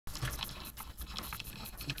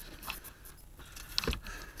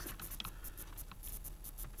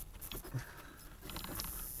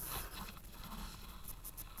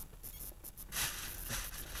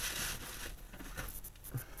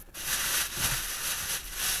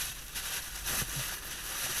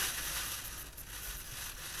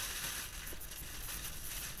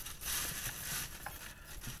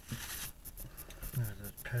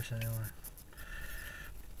this anyway.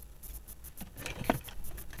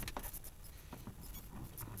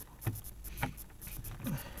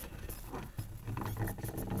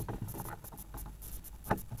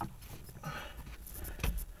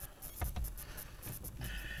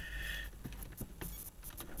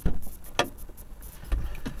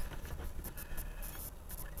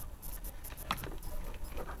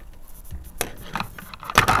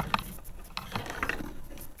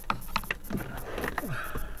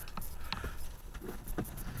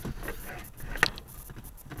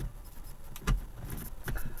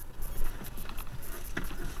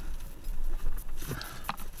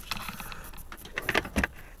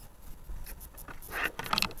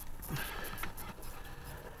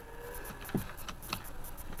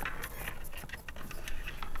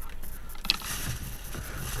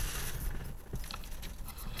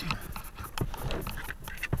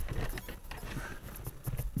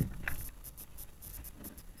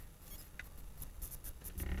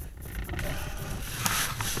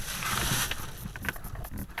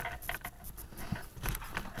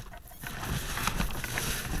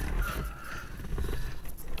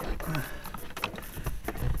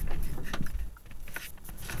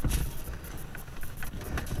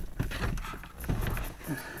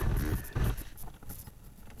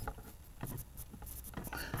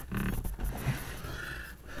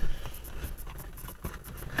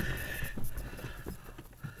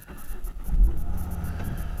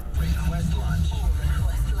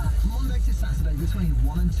 Between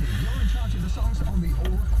 1 and 2, you're in charge of the songs on the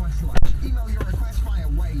All Request Lounge. Email your request via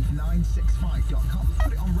wave965.com,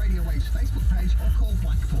 put it on Radio Wave's Facebook page, or call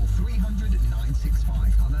Blackpool 300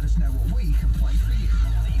 965 and let us know what we can play for you.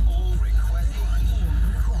 The All Request Lounge.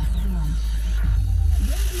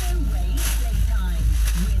 Radio Wave Playtime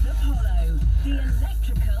with Apollo, the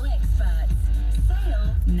electrical experts.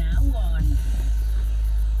 Sale now on.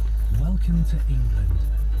 Welcome to England.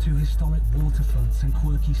 To historic waterfronts and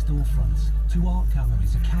quirky storefronts, to art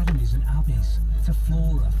galleries, academies and abbeys, to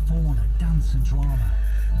flora, fauna, dance and drama.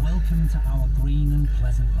 Welcome to our green and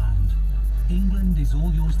pleasant land. England is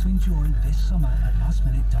all yours to enjoy this summer at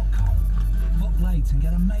lastminute.com. Book late and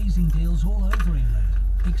get amazing deals all over England.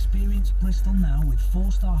 Experience Bristol now with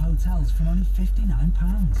 4-star hotels from only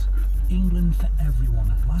 £59. England for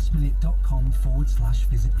everyone at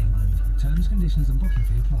lastminute.com/visit England. Terms, conditions and booking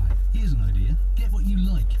fee apply. Here's an idea. Get what you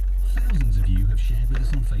like. Thousands of you have shared with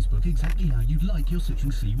us on Facebook exactly how you'd like your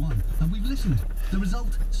Citroen C1, and we've listened. The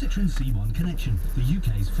result? Citroen C1 Connection, the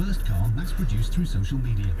UK's first car mass-produced through social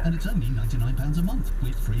media, and it's only £99 a month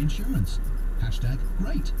with free insurance. Hashtag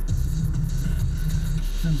great.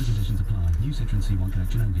 Terms and conditions apply. New Citroen C1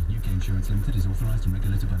 Connection only. UK Insurance Limited is authorised and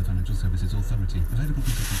regulated by the Financial Services Authority. Available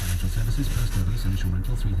from Citroen Financial Services. First lease initial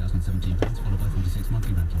rental £3,017, followed by 46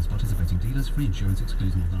 monthly rentals. Participating dealers. Free insurance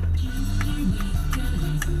excludes Northern Ireland.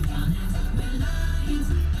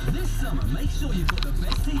 This summer, make sure you've got the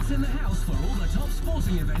best seats in the house for all the top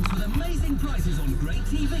sporting events with amazing prices on great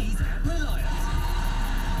TVs at Reliance.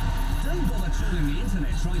 Don't bother trawling the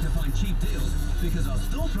internet trying to find cheap deals, because our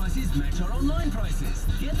store prices match our online prices.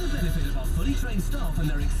 Get the benefit of our fully trained staff and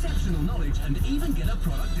their exceptional knowledge, and even get a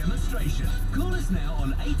product demonstration. Call us now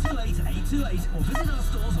on 828-828 or visit our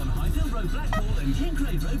stores on Highfield Road, Blackpool and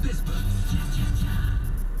Kincraig Road, Bispham.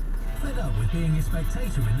 Fed up with being a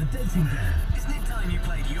spectator in the dating game? Isn't it time you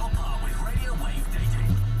played your part with Radio Wave Dating?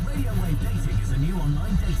 Radio Wave Dating is a new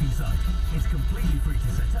online dating site. It's completely free to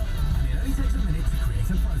set up, and it only takes a minute to create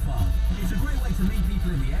a profile. It's a great way to meet people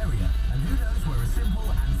in the area, and who knows where a simple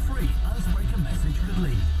and free icebreaker message could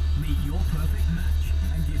lead. Meet your perfect match,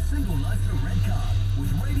 and give single life the red card with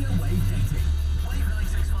Radio Wave Dating.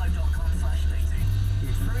 Wave965.com/dating.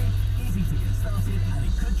 It's free, easy to get started, and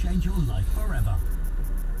it could change your life forever.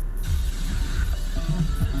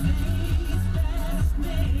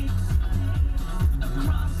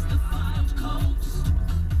 Across the 5 coast,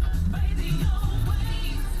 Radio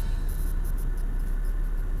Wave.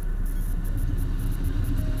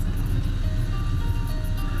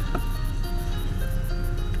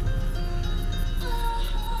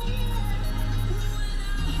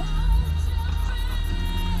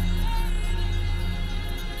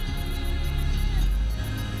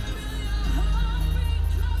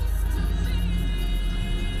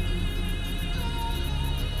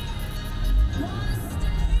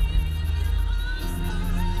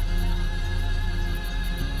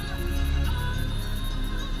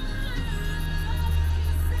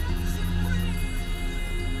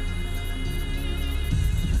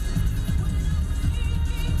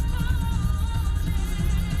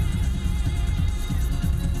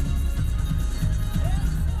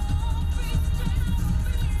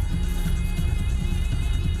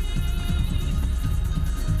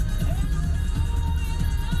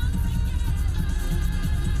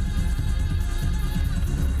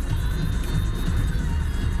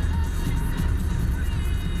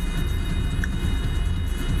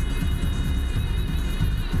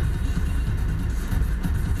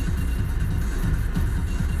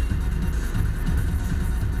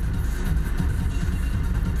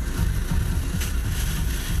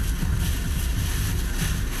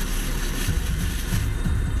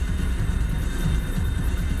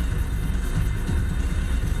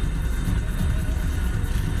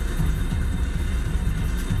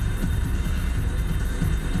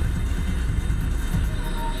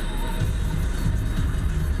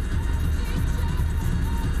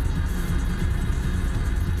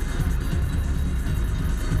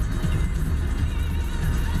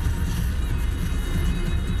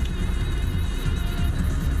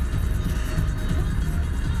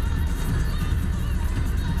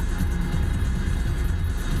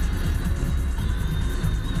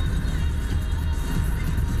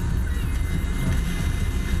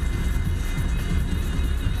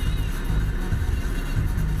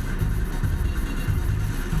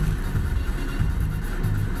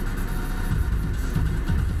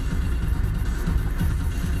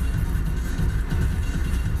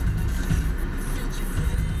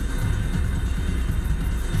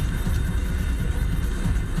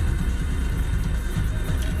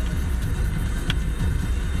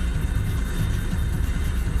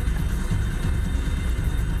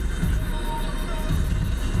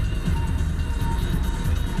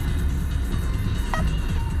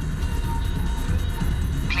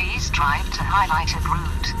 Please drive to highlighted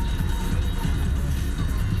route.